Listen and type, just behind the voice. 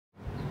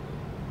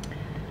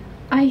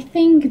I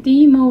think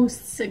the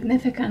most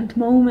significant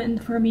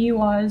moment for me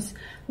was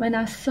when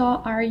I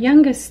saw our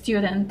youngest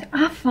student,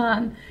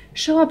 Afan,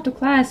 show up to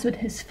class with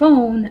his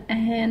phone,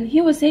 and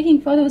he was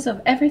taking photos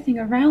of everything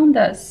around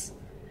us.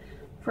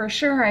 For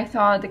sure, I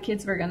thought the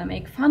kids were gonna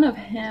make fun of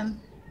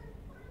him,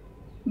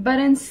 but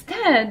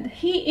instead,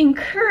 he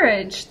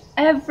encouraged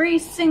every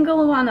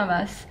single one of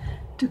us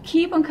to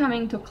keep on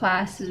coming to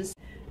classes,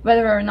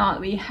 whether or not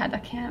we had a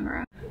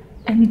camera.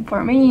 And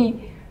for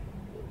me,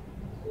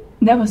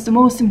 that was the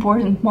most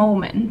important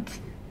moment.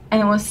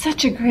 And it was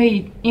such a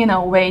great,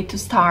 way to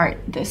start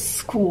this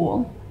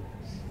school.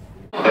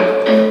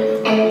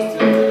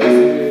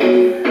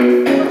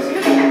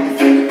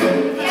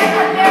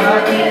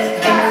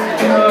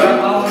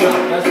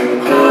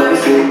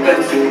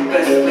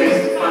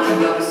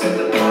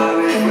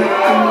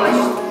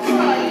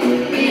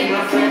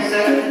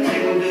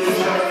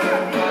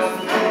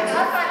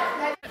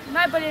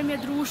 Najbolje mi je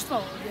društvo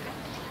ovdje.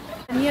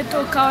 Nije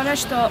to kao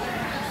nešto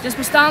gdje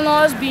smo stalno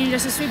ozbiljni, gdje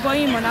se svi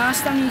bojimo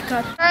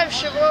nastavnika.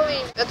 Najviše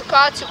volim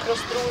edukaciju kroz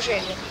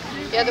druženje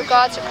i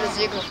edukaciju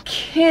kroz igru.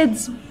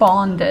 Kids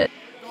bonded.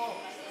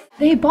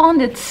 They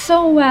bonded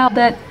so well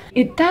that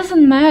it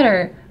doesn't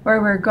matter where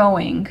we're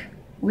going.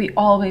 We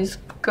always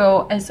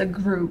go as a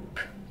group.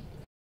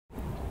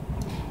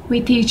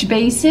 We teach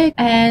basic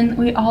and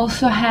we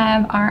also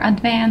have our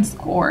advanced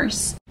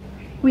course.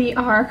 We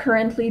are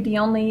currently the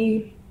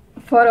only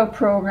photo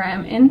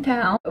program in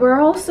town.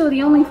 We're also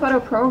the only photo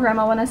program,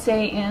 I want to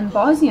say, in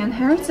Bosnia and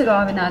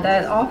Herzegovina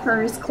that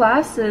offers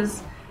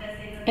classes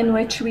in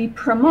which we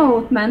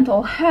promote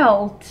mental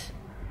health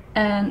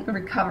and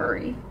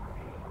recovery.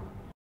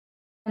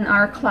 And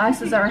our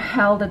classes are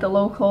held at the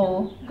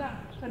local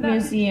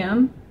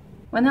museum.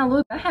 When I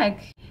look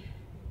back,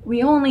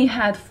 we only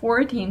had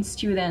 14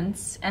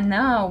 students and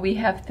now we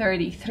have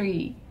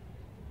 33.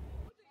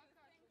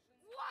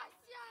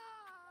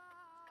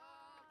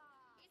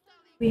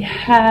 We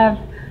have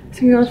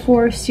 3 or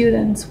 4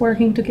 students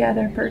working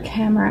together per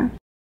camera.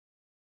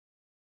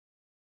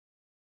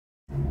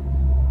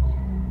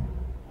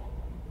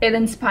 It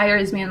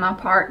inspires me and my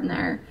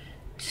partner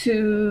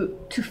to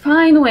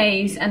find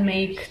ways and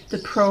make the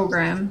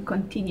program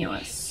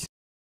continuous.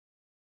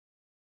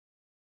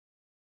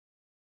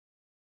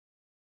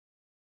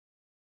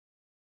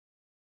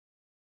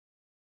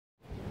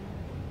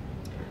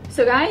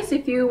 So guys,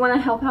 if you want to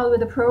help out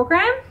with the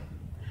program,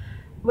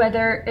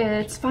 whether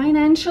it's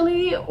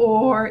financially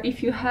or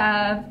if you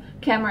have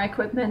camera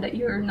equipment that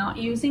you're not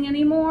using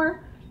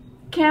anymore,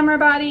 camera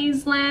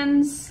bodies,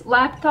 lens,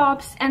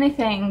 laptops,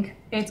 anything,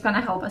 it's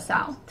gonna help us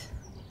out.